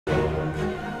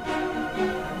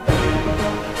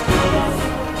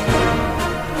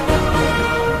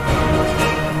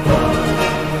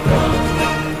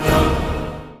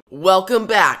Welcome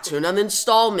back to another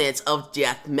installment of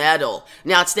Death Metal.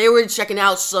 Now today we're checking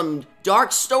out some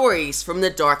dark stories from the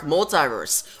Dark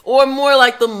Multiverse, or more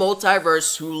like the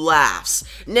Multiverse Who Laughs.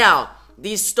 Now,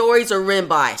 these stories are written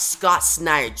by Scott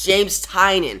Snyder, James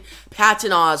Tynion,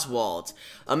 Patton Oswalt,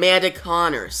 Amanda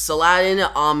Connor, Saladin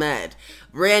Ahmed,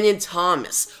 Brandon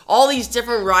Thomas. All these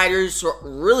different writers are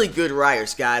really good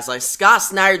writers, guys. Like Scott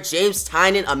Snyder, James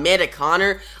Tynion, Amanda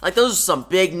Connor. Like, those are some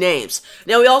big names.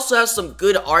 Now, we also have some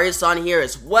good artists on here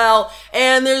as well.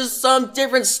 And there's some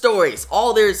different stories.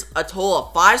 There's a total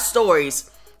of 5 stories.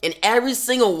 And every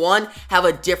single one have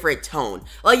a different tone.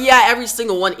 Like, yeah, every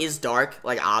single one is dark.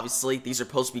 Like, obviously, these are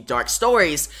supposed to be dark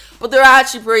stories. But they're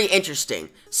actually pretty interesting.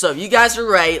 So, if you guys are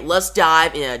ready, let's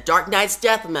dive into Dark Knight's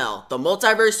Death Metal, The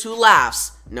Multiverse Who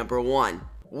Laughs, number 1.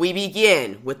 We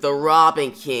begin with the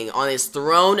Robin King on his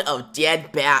throne of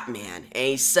dead Batman. And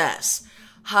he says,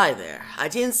 "Hi there, I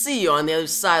didn't see you on the other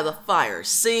side of the fire,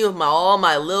 sitting with all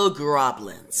my little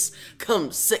groblins.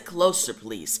 Come sit closer,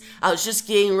 please. I was just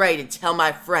getting ready to tell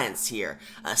my friends here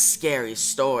a scary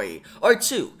story or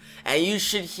two, and you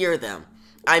should hear them.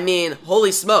 I mean,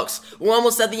 holy smokes, we're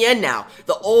almost at the end now.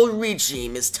 The old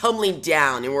regime is tumbling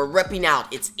down and we're ripping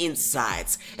out its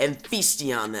insides and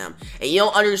feasting on them. And you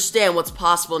don't understand what's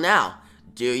possible now,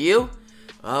 do you?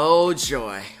 Oh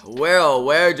joy,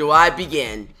 where do I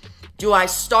begin? Do I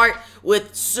start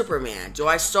with Superman? Do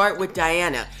I start with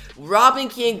Diana? Robin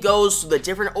King goes through the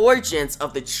different origins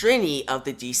of the Trinity of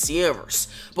the DC Universe.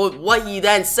 But what he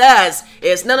then says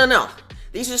is, no.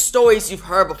 These are stories you've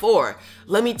heard before.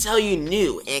 Let me tell you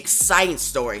new and exciting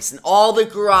stories. And all the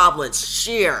Groblins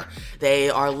cheer. They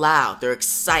are loud. They're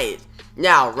excited.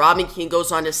 Now, Robin King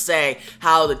goes on to say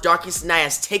how the Darkest Night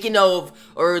has taken over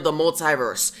the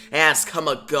multiverse and has come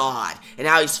a god, and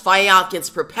how he's fighting out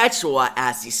against Perpetua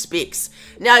as he speaks.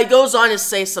 Now, he goes on to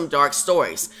say some dark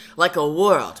stories, like a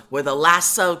world where the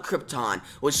last son of Krypton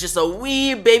was just a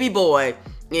wee baby boy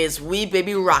in his wee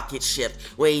baby rocket ship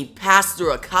when he passed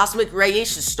through a cosmic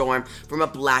radiation storm from a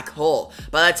black hole.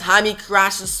 By the time he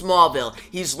crashed in Smallville,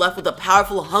 he's left with a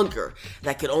powerful hunger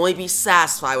that could only be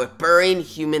satisfied with burning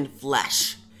human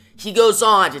flesh. He goes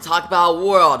on to talk about a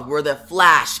world where the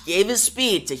Flash gave his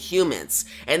speed to humans,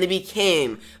 and they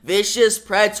became vicious,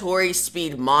 predatory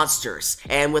speed monsters,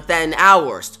 and within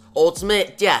hours,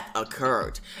 ultimate death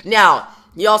occurred. Now,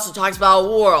 he also talks about a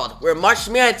world where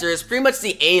Martian Manhunter is pretty much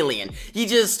the alien. He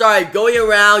just started going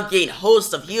around getting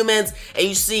hosts of humans, and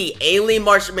you see alien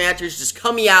Martian Manhunters just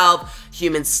coming out of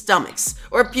human stomachs,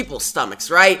 or people's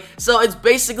stomachs, right? So it's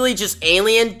basically just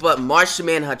alien, but Martian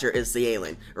Manhunter is the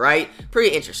alien, right?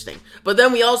 Pretty interesting. But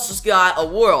then we also got a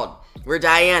world where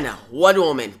Diana, Wonder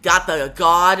Woman, got the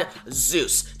god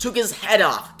Zeus, took his head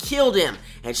off, killed him,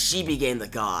 and she became the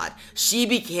god. She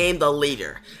became the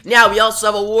leader. Now we also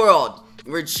have a world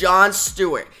where John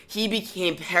Stewart, he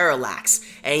became Parallax,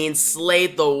 and he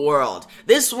enslaved the world.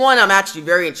 This one I'm actually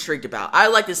very intrigued about. I'd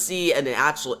like to see an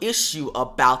actual issue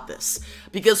about this,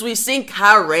 because we've seen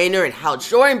Kyle Rayner and Hal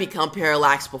Jordan become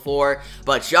Parallax before,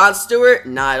 but John Stewart,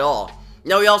 not at all.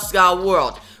 Now we also got a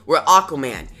world where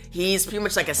Aquaman, he's pretty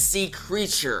much like a sea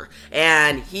creature,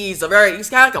 and he's kind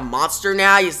of like a monster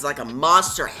now. He's like a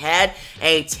monster head,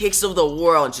 and he takes over the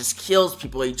world and just kills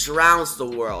people. He drowns the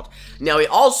world. Now, we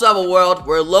also have a world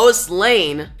where Lois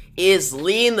Lane is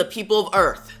leading the people of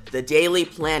Earth, the Daily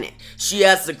Planet. She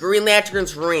has the Green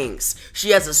Lantern's rings.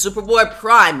 She has the Superboy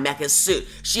Prime mecha suit.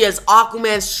 She has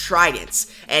Aquaman's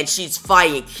tridents, and she's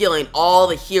fighting and killing all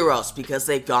the heroes because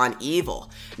they've gone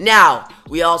evil. Now,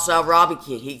 we also have Robin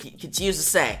King. He continues to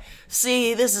say,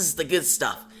 "See, this is the good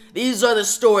stuff. These are the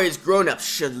stories grown-ups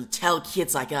should tell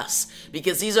kids like us,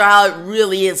 because these are how it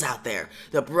really is out there.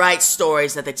 The bright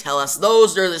stories that they tell us,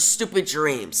 those are the stupid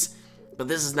dreams. But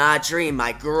this is not a dream,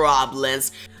 my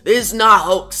groblins. This is not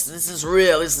hoax. This is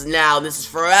real. This is now. This is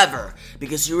forever.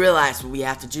 Because you realize what we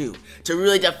have to do. To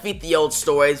really defeat the old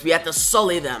stories, we have to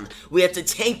sully them. We have to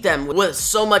taint them with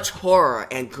so much horror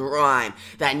and grime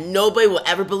that nobody will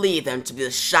ever believe them to be the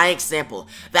shining example.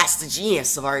 That's the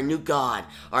genius of our new god,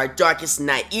 our darkest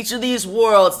night. Each of these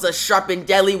worlds is a sharp and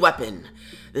deadly weapon.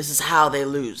 This is how they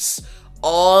lose.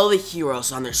 All the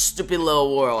heroes on their stupid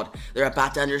little world, they're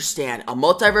about to understand a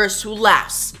multiverse who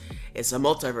laughs is a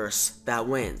multiverse that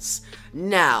wins.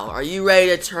 Now, are you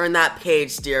ready to turn that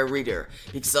page, dear reader?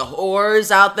 Because the horrors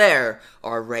out there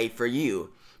are ready for you.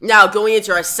 Now, going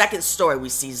into our second story, we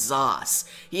see Zaz.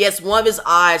 He has one of his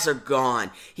eyes are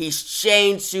gone. He's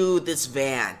chained to this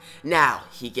van. Now,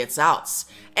 he gets out,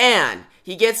 and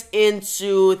he gets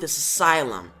into this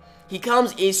asylum. he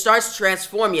comes and he starts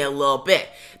transforming a little bit.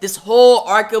 This whole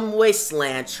Arkham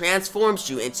Wasteland transforms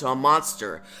you into a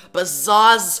monster. But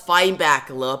Zaz is fighting back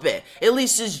a little bit. At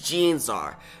least his genes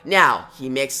are. Now, he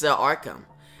makes it to Arkham.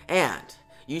 And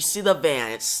you see the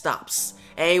van, it stops.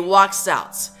 And he walks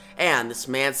out. And this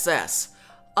man says,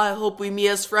 "I hope we meet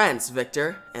as friends,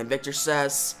 Victor." And Victor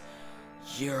says,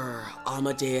 "You're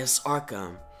Amadeus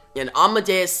Arkham." And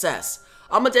Amadeus says,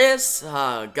 Amadeus,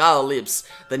 God leaps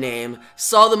the name.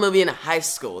 Saw the movie in high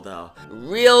school though.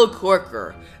 Real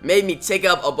corker. Made me take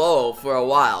up a bowl for a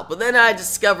while. But then I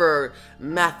discovered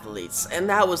mathletes. And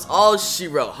that was all she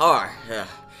wrote.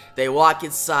 They walk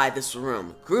inside this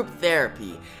room. Group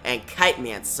therapy. And Kite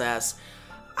Man says,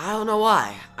 "I don't know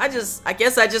why. I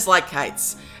guess I just like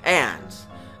kites." And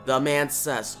the man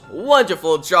says,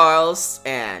 "Wonderful, Charles."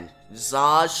 And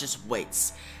Zaz just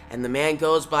waits. And the man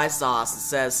goes by Zaz and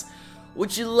says,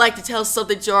 "Would you like to tell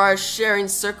something to our sharing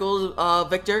circle,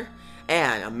 Victor?"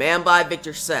 And a man by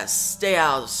Victor says, "Stay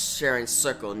out of the sharing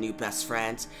circle, new best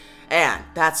friend." And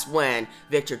that's when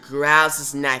Victor grabs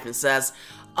his knife and says,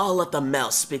 "I'll let the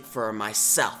metal speak for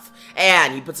myself."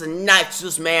 And he puts a knife to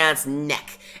this man's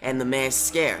neck. And the man is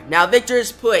scared. Now Victor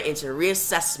is put into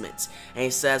reassessment. And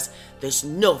he says, "There's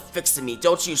no fixing me,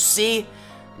 don't you see?"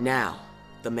 Now,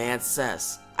 the man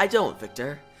says, "I don't,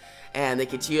 Victor." And they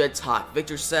continue to talk.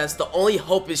 Victor says, "The only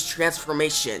hope is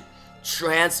transformation."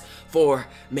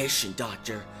 Transformation,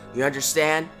 doctor. You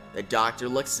understand? The doctor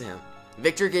looks at him.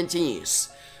 Victor continues,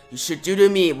 "You should do to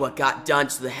me what got done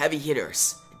to the heavy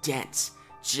hitters. Dent,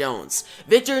 Jones."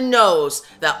 Victor knows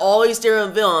that all these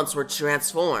different villains were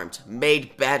transformed,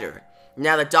 made better.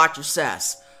 Now the doctor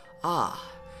says,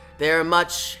 "They're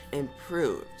much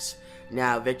improved."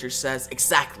 Now Victor says,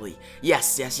 "Exactly.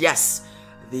 Yes.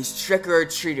 These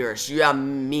trick-or-treaters you have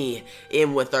me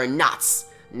in with are nuts."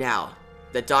 Now,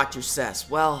 the doctor says,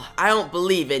 "Well, I don't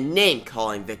believe in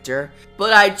name-calling, Victor,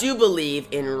 but I do believe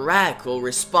in radical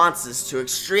responses to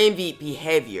extreme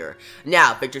behavior."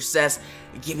 Now, Victor says,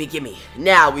 Gimme.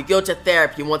 Now, we go to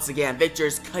therapy once again. Victor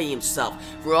is cutting himself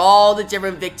for all the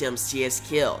different victims he has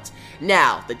killed.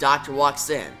 Now, the doctor walks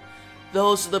in.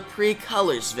 "Those are the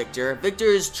pre-colors, Victor." Victor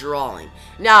is drawing.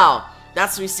 Now,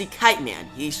 that's when we see Kite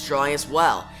Man. He's drawing as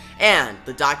well. And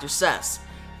the doctor says,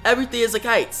 "Everything is a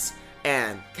kite."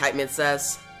 And Kite Man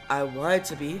says, "I want it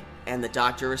to be." And the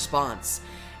doctor responds,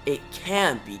 "It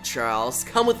can be, Charles.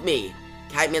 Come with me."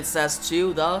 Kite Man says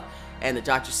too, though. And the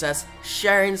doctor says,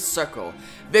 "Sharing circle."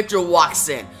 Victor walks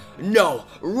in. "No,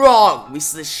 wrong." We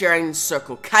see the sharing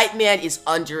circle. Kite Man is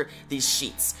under these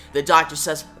sheets. The doctor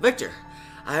says, "Victor,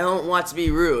 I don't want to be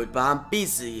rude, but I'm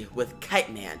busy with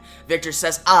Kite Man." Victor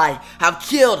says, "I have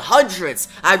killed hundreds.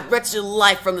 I've wrenched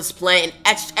life from this planet and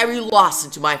etched every loss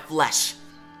into my flesh."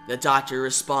 The doctor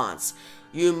responds,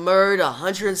 "You murdered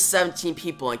 117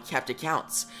 people and kept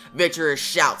accounts." Victor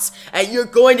shouts, "And you're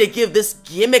going to give this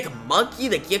gimmick monkey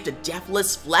the gift of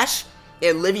deathless flesh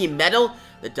and living metal?"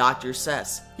 The doctor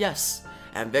says, "Yes."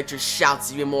 And Victor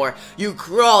shouts even more, "You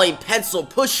crawling pencil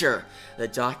pusher!" The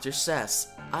doctor says,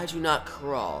 "I do not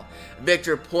crawl."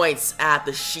 Victor points at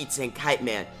the sheets and Kite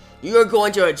Man. "You are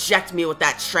going to eject me with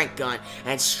that trank gun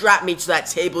and strap me to that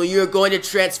table. You are going to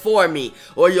transform me,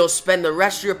 or you'll spend the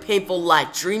rest of your painful life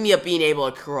dreaming of being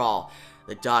able to crawl."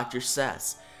 The doctor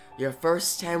says, "Your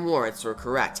first 10 words were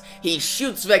correct." He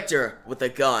shoots Victor with a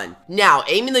gun. Now,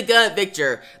 aiming the gun at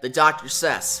Victor, the doctor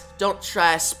says, "Don't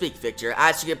try to speak, Victor.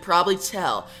 As you can probably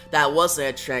tell, that wasn't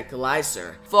a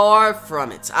tranquilizer. Far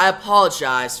from it. I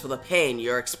apologize for the pain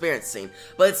you're experiencing,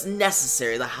 but it's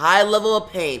necessary. The high level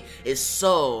of pain is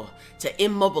so to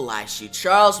immobilize you.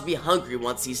 Charles will be hungry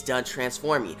once he's done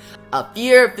transforming. A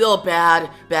fear-filled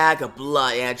bag of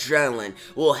blood and adrenaline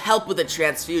will help with the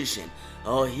transfusion."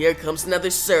 Oh, here comes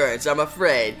another surge, I'm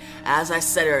afraid. As I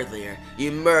said earlier,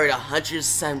 you murdered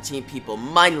 117 people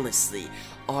mindlessly,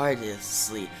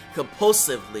 artlessly,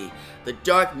 compulsively. The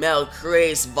dark metal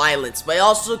craves violence, but it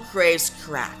also craves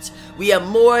craft. We have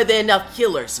more than enough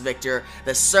killers, Victor.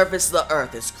 The surface of the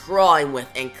earth is crawling with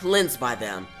and cleansed by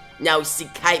them. Now we see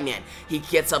Kite Man. He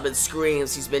gets up and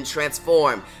screams. He's been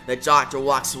transformed. The doctor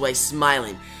walks away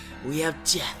smiling. We have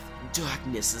death,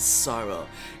 darkness, and sorrow.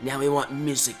 Now we want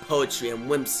music, poetry, and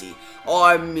whimsy.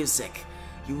 Our music.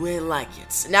 You wouldn't like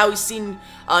it. Now we've seen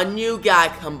a new guy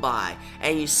come by,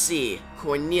 and you see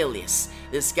Cornelius,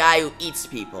 this guy who eats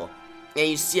people. And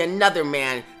you see another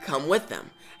man come with them.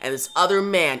 And this other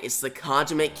man is the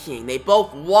Condiment King. They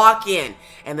both walk in,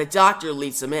 and the doctor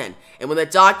leads them in. And when the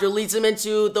doctor leads them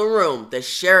into the room, the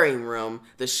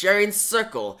sharing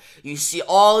circle, you see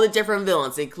all the different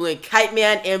villains, including Kite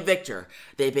Man and Victor.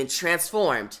 They've been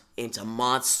transformed into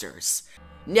monsters.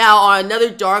 Now, on another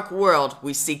dark world,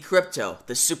 we see Crypto,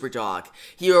 the super dog.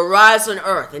 He arrives on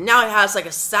Earth, and now it has like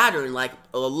a Saturn-like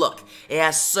look. It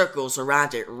has circles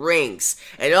around it, rings,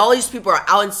 and all these people are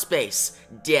out in space,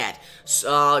 dead.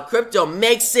 Crypto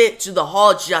makes it to the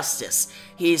Hall of Justice.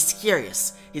 He's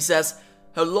curious. He says,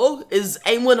 "Hello, is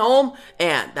anyone home?"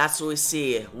 And that's when we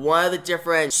see one of the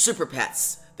different super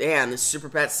pets. And the super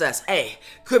pet says, "Hey,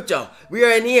 Crypto, we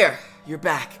are in here. You're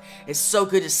back. It's so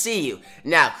good to see you."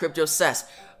 Now, Crypto says,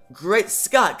 "Great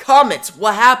Scott, Comet,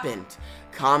 what happened?"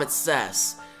 Comet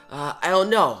says, "I don't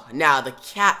know." Now, the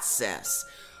cat says,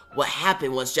 "What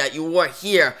happened was that you weren't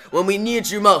here when we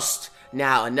needed you most."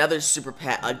 Now, another super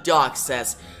pet, a dog,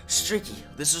 says, "Streaky,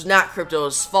 this was not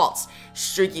Crypto's fault."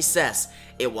 Streaky says,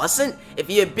 "It wasn't? If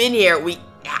you had been here,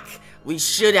 we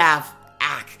should have,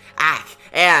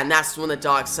 And that's when the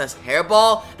dog says,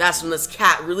 "Hairball?" That's when this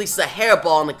cat releases a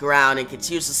hairball on the ground and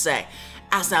continues to say,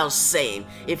 "As I was saying,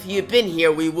 if you had been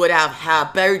here, we would have had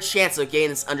a better chance of getting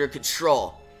this under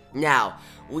control." Now,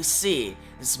 we see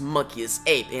this monkey, this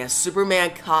ape, in a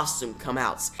Superman costume come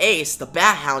out. Ace, the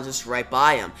bat hound, is right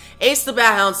by him. Ace, the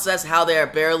bat hound, says how they are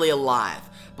barely alive.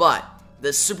 But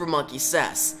the super monkey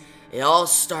says, "It all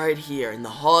started here in the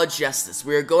Hall of Justice.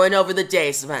 We were going over the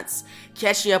day's events,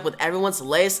 catching up with everyone's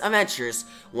latest adventures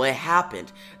when it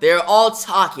happened. They were all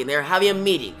talking, they were having a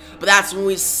meeting, but that's when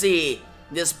we see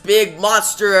this big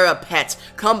monster pet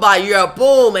come by here,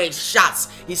 boom, and shots.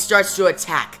 He starts to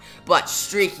attack, but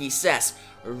Streaky says,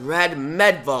 Red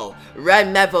Medvo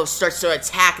starts to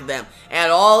attack them,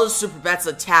 and all the super pets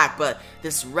attack, but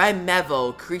this Red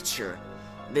Medvo creature,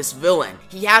 this villain,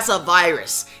 he has a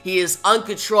virus. He is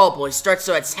uncontrollable. He starts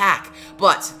to attack,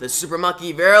 but the super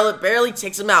monkey barely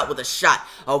takes him out with a shot.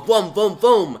 A boom, boom,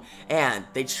 boom, and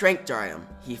they trank dart him.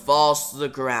 He falls to the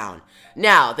ground.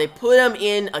 Now, they put him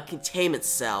in a containment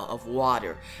cell of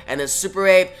water, and the super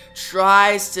ape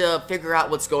tries to figure out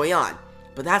what's going on.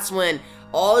 But that's when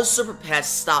all the super pets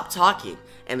stop talking.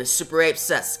 And the super ape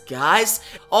says, "Guys,"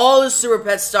 all the super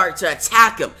pets start to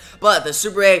attack him. But the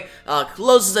super ape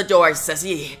closes the door and says,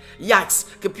 "Yikes,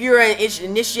 computer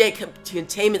initiate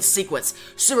containment sequence.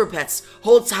 Super pets,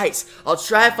 hold tight. I'll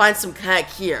try to find some kind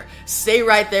of cure. Stay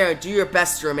right there and do your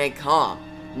best to remain calm."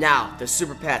 Now, the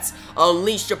super pets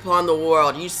unleashed upon the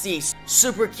world. You see,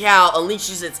 Super Cow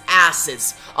unleashes its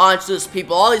acids onto those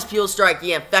people. All these people start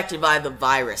getting infected by the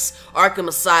virus. Arkham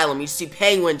Asylum, you see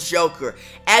Penguin, Joker.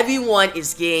 Everyone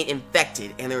is getting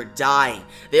infected and they're dying.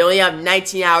 They only have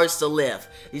 19 hours to live.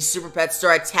 These super pets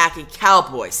start attacking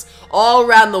cowboys all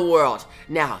around the world.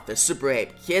 Now, the super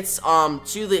ape hits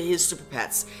his super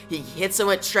pets. He hits them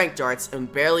with trank darts and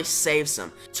barely saves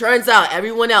them. Turns out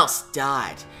everyone else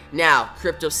died. Now,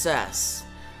 Crypto says,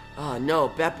 "Oh no,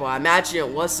 Beppo, I imagine it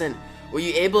wasn't. Were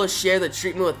you able to share the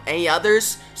treatment with any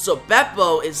others?" So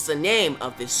Beppo is the name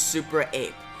of this super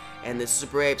ape. And the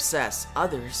super ape says,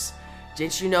 "Others?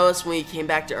 Didn't you notice when you came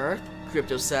back to Earth?"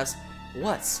 Crypto says,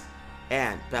 "What?"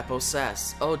 And Beppo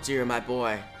says, "Oh dear, my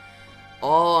boy.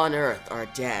 All on Earth are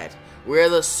dead. We're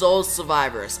the sole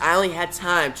survivors. I only had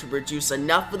time to produce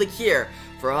enough of the cure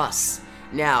for us."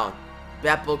 Now,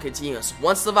 Beppo continues,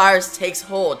 "Once the virus takes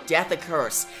hold, death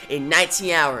occurs in 19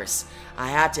 hours. I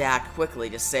had to act quickly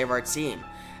to save our team."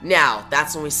 Now,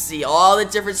 that's when we see all the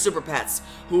different super pets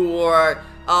who were,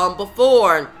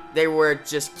 before, they were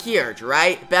just cured,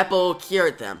 right? Beppo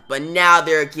cured them, but now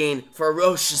they're getting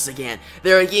ferocious again.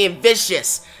 They're getting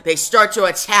vicious. They start to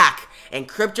attack, and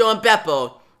Crypto and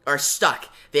Beppo are stuck.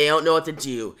 They don't know what to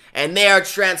do, and they are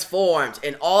transformed,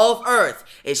 and all of Earth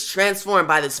is transformed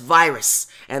by this virus,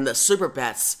 and the super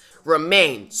pets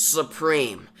remain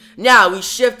supreme. Now we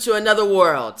shift to another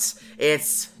world.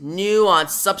 It's new on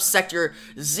subsector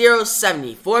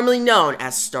 070, formerly known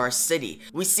as Star City.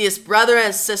 We see his brother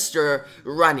and sister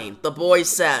running. The boy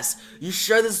says, "You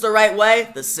sure this is the right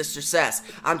way?" The sister says,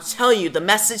 "I'm telling you, the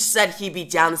message said he'd be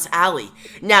down this alley."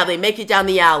 Now they make it down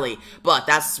the alley, but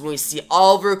that's when we see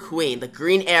Oliver Queen, the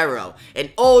Green Arrow,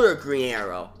 an older Green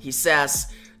Arrow. He says,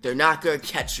 "They're not gonna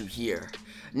catch you here."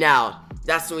 Now,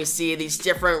 that's when we see these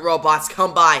different robots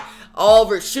come by.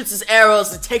 Oliver shoots his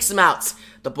arrows and takes them out.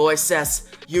 The boy says,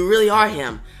 "You really are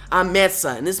him. I'm Mansa,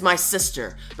 and this is my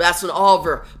sister." But that's when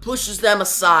Oliver pushes them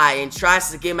aside and tries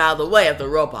to get him out of the way of the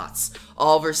robots.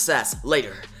 Oliver says,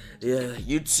 "Later,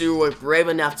 you two were brave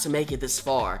enough to make it this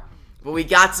far, but we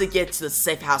got to get to the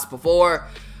safe house before..."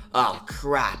 Oh,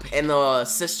 crap. And the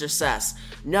sister says,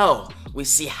 "No." We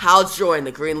see Hal Jordan,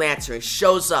 the Green Lantern,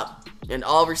 shows up, and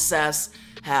Oliver says,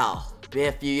 "Hal, been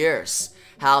a few years."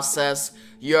 Hal says,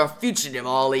 "You're a fugitive,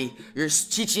 Ollie. You're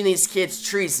teaching these kids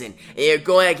treason, and you're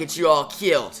going to get you all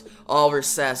killed." Oliver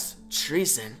says,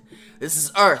 "Treason? This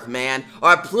is Earth, man.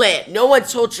 Our planet. No one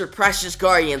told your precious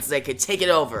guardians they could take it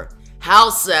over. Hal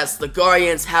says the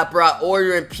guardians have brought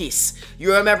order and peace.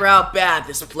 You remember how bad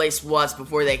this place was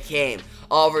before they came.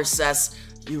 Oliver says,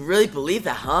 you really believe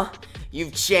that, huh?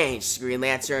 You've changed, Green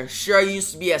Lantern. Sure, you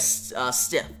used to be a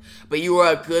stiff, but you were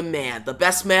a good man, the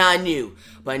best man I knew.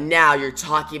 But now you're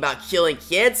talking about killing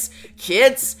kids?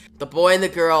 Kids? The boy and the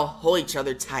girl hold each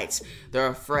other tight. They're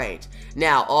afraid.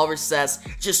 Now, Oliver says,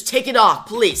 just take it off,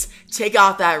 please. Take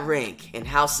off that ring. And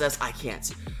Hal says, I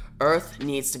can't. Earth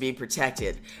needs to be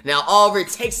protected. Now, Oliver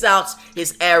takes out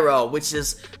his arrow, which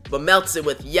is melted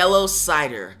with yellow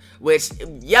cider, which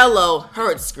yellow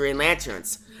hurts Green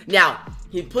Lanterns. Now,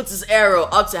 he puts his arrow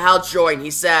up to Hal Jordan.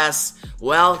 He says,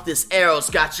 well, this arrow's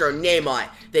got your name on it.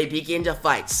 They begin to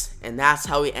fight, and that's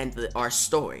how we end our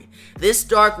story. This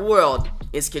dark world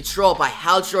is controlled by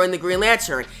Hal Jordan the Green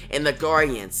Lantern and the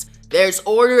Guardians. There's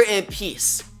order and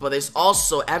peace, but there's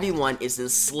also everyone is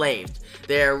enslaved.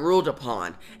 They are ruled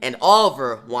upon, and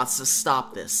Oliver wants to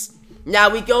stop this. Now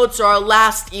we go to our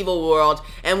last evil world,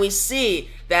 and we see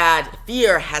that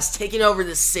fear has taken over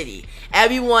the city.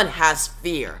 Everyone has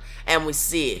fear, and we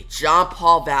see John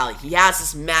Paul Valley. He has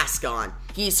his mask on.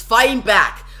 He's fighting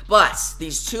back, but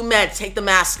these two men take the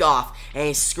mask off, and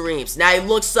he screams. Now he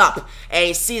looks up, and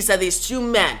he sees that these two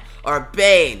men are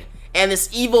Bane and this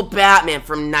evil Batman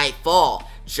from Nightfall,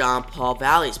 John Paul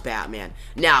Valley's Batman.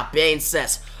 Now Bane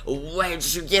says, where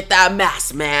did you get that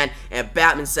mask, man? And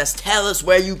Batman says, tell us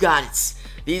where you got it.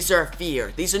 These are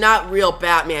fear. These are not real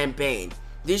Batman and Bane.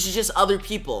 These are just other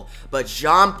people. But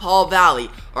John Paul Valley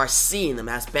are seeing them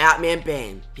as Batman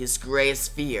Bane, his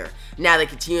greatest fear. Now they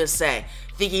continue to say,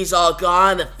 think he's all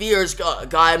gone? The fear's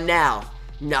got him now.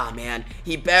 Nah, man,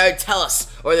 he better tell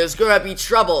us, or there's gonna be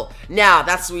trouble. Now,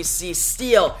 that's when we see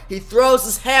Steel. He throws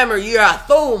his hammer, yeah,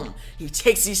 boom! He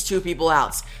takes these two people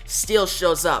out. Steel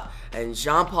shows up, and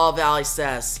John Paul Valley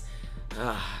says,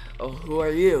 oh, who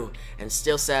are you? And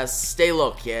Steel says, stay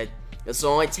low, kid. This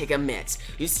will only take a minute.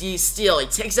 You see Steel, he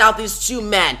takes out these two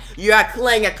men. You're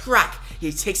playing a crack.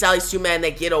 He takes out these two men, they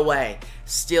get away.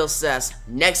 Steel says,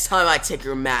 next time I take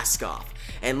your mask off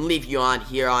and leave you on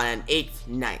here on an 8th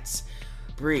night.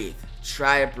 Breathe.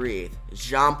 Try to breathe.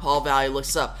 John Paul Valley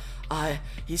looks up.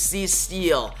 He sees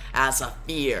Steel as a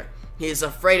fear. He is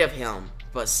afraid of him.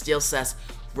 But Steel says,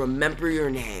 remember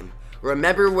your name.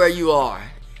 Remember where you are.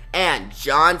 And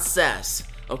John says,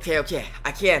 okay,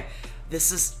 I can't.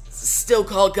 This is still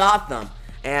called Gotham.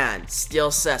 And Steel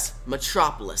says,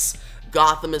 Metropolis.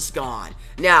 Gotham is gone.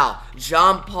 Now,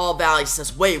 John Paul Valley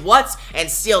says, wait, what? And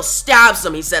Steel stabs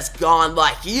him. He says, gone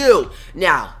like you.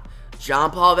 Now,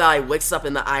 John Paul Valley wakes up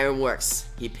in the Iron Works.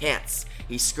 He pants.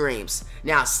 He screams.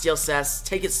 Now, Steel says,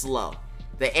 take it slow.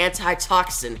 The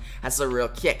antitoxin has a real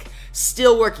kick.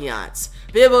 Still working on it.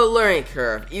 Bit of a learning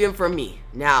curve, even for me.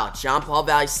 Now, John Paul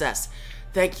Valley says,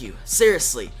 thank you.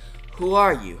 Seriously, who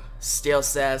are you? Steel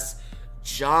says,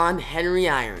 John Henry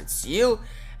Irons. You?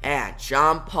 And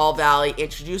John Paul Valley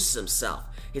introduces himself.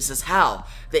 He says, how?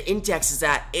 The index is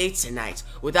at 8 tonight.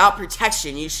 Without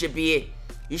protection, you should be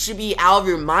out of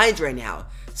your mind right now.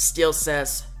 Steel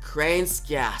says, Crane's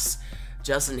gas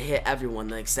doesn't hit everyone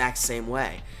the exact same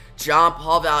way. John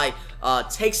Paul Valley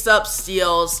takes up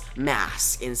Steel's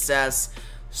mask and says,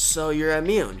 so you're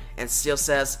immune. And Steel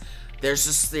says, there's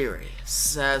this theory.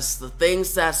 Says the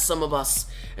things that some of us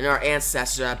and our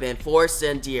ancestors have been forced to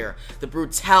endure, the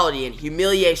brutality and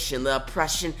humiliation, the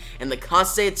oppression, and the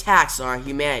constant attacks on our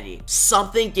humanity.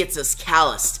 Something gets us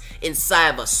calloused inside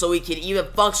of us so we can even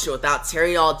function without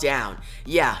tearing it all down.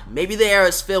 Yeah, maybe the air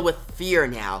is filled with fear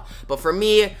now, but for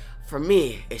me,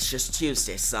 it's just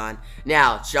Tuesday, son.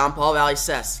 Now, John Paul Valley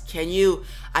says,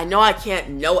 I know I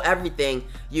can't know everything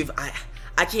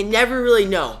I can never really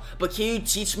know, but can you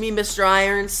teach me, Mr.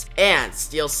 Irons? And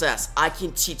Steel says, I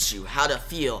can teach you how to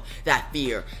feel that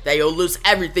fear, that you'll lose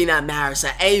everything that matters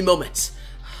at any moment,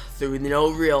 through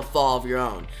no real fault of your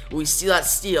own. We see that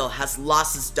Steel has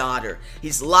lost his daughter.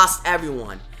 He's lost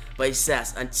everyone. But he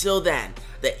says, until then,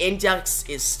 the index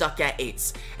is stuck at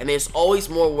 8, and there's always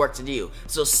more work to do.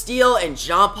 So Steel and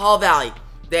John Paul Valley,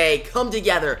 they come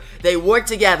together, they work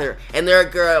together, and they're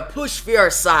gonna push fear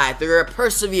aside. They're gonna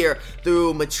persevere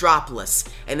through Metropolis,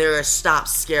 and they're gonna stop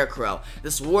Scarecrow.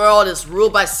 This world is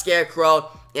ruled by Scarecrow,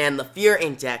 and the fear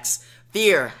index,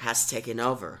 fear has taken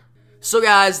over. So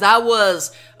guys, that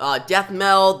was Death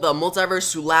Metal, The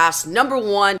Multiverse Who Laughs,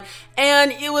 #1,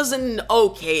 and it was an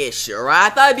okay issue, right? I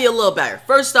thought it'd be a little better.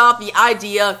 First off, the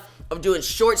idea of doing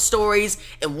short stories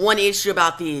and one issue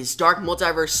about these dark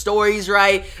multiverse stories,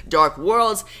 right? Dark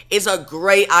worlds is a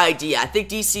great idea. I think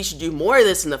DC should do more of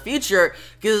this in the future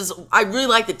because I really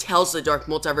like the Tales of the Dark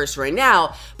Multiverse right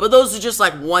now, but those are just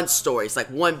like one story. It's like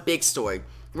one big story.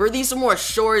 Where these are more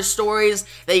short stories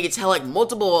that you can tell like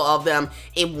multiple of them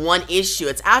in one issue.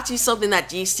 It's actually something that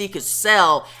DC could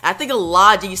sell. I think a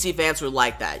lot of DC fans would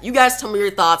like that. You guys tell me your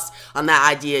thoughts on that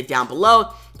idea down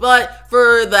below. But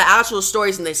for the actual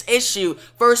stories in this issue,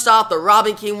 first off, the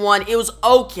Robin King one, it was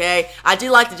okay. I did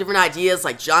like the different ideas,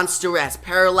 like Jon Stewart as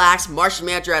Parallax, Martian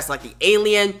Manhunter as like the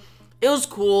alien. It was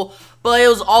cool, but it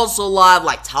was also a lot of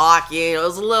like talking. It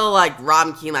was a little like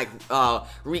Robin King like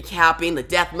recapping the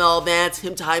death metal events,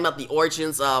 him talking about the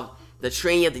origins of the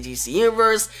training of the DC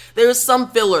Universe. There was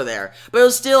some filler there, but it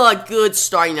was still a good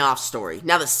starting off story.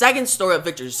 Now the second story of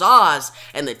Victor Zsasz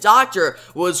and the Doctor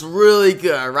was really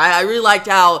good, right? I really liked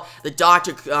how the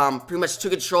Doctor pretty much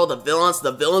took control of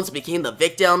the villains became the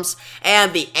victims,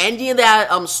 and the ending of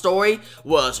that story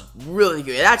was really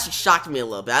good. It actually shocked me a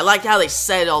little bit. I liked how they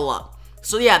set it all up.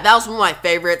 So yeah, that was one of my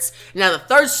favorites. Now the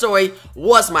third story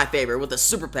was my favorite with the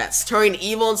Super Pets turning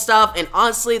evil and stuff, and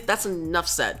honestly, that's enough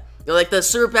said. Like the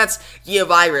Super Pets get a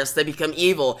virus, they become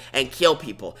evil and kill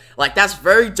people. Like that's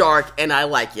very dark and I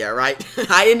like it, right?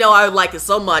 I didn't know I would like it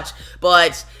so much,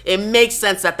 but it makes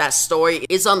sense that that story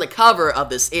is on the cover of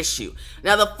this issue.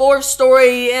 Now the fourth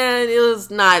story, it was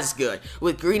not as good.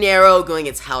 With Green Arrow going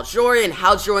against Hal Jordan, and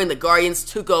Hal Jordan and the Guardians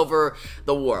took over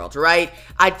the world, right?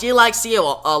 I did like seeing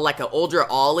like an older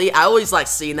Ollie. I always like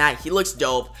seeing that. He looks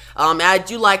dope. And I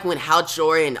do like when Hal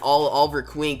Jordan and Oliver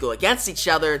Queen go against each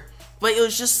other. But it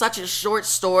was just such a short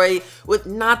story with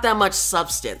not that much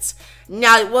substance.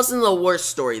 Now, it wasn't the worst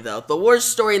story, though. The worst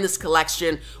story in this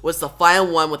collection was the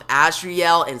final one with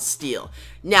Azrael and Steel.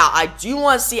 Now, I do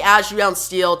want to see Azrael and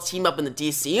Steel team up in the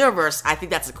DC Universe. I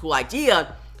think that's a cool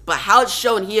idea. But how it's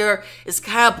shown here is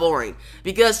kind of boring.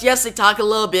 Because, yes, they talk a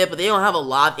little bit, but they don't have a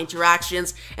lot of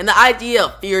interactions. And the idea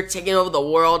of fear taking over the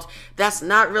world, that's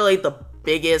not really the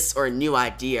biggest or new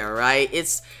idea, right?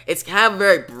 It's kind of a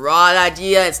very broad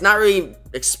idea. It's not really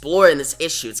explored in this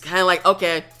issue. It's kind of like,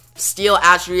 okay, Steel,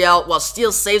 Azrael. Well,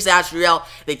 Steel saves Azrael.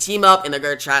 They team up and they're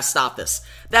gonna try to stop this.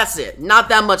 That's it. Not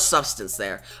that much substance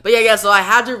there. But yeah, guys, so I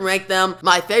had to rank them.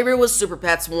 My favorite was Super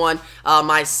Pets 1.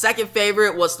 My second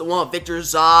favorite was the one with Victor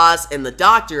Zsasz and the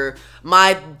Doctor.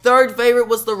 My third favorite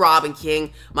was the Robin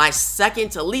King. My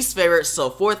second to least favorite, so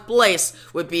fourth place,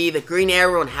 would be the Green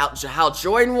Arrow and Hal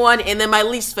Jordan one. And then my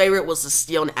least favorite was the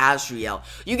Steel and Azrael.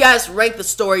 You guys rank the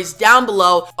stories down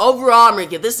below. Overall, I'm going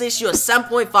to give this issue a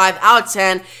 7.5 out of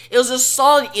 10. It was a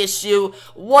solid issue.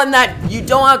 One that you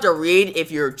don't have to read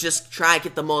if you're just trying to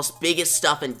get the most biggest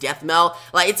stuff in death metal.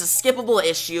 Like, it's a skippable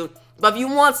issue. But if you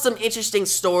want some interesting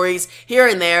stories here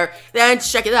and there, then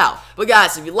check it out. But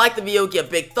guys, if you like the video, give a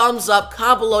big thumbs up,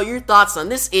 comment below your thoughts on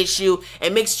this issue,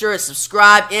 and make sure to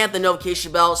subscribe and hit the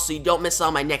notification bell so you don't miss out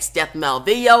on my next death metal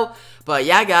video. But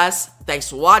yeah, guys, thanks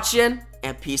for watching,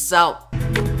 and peace out.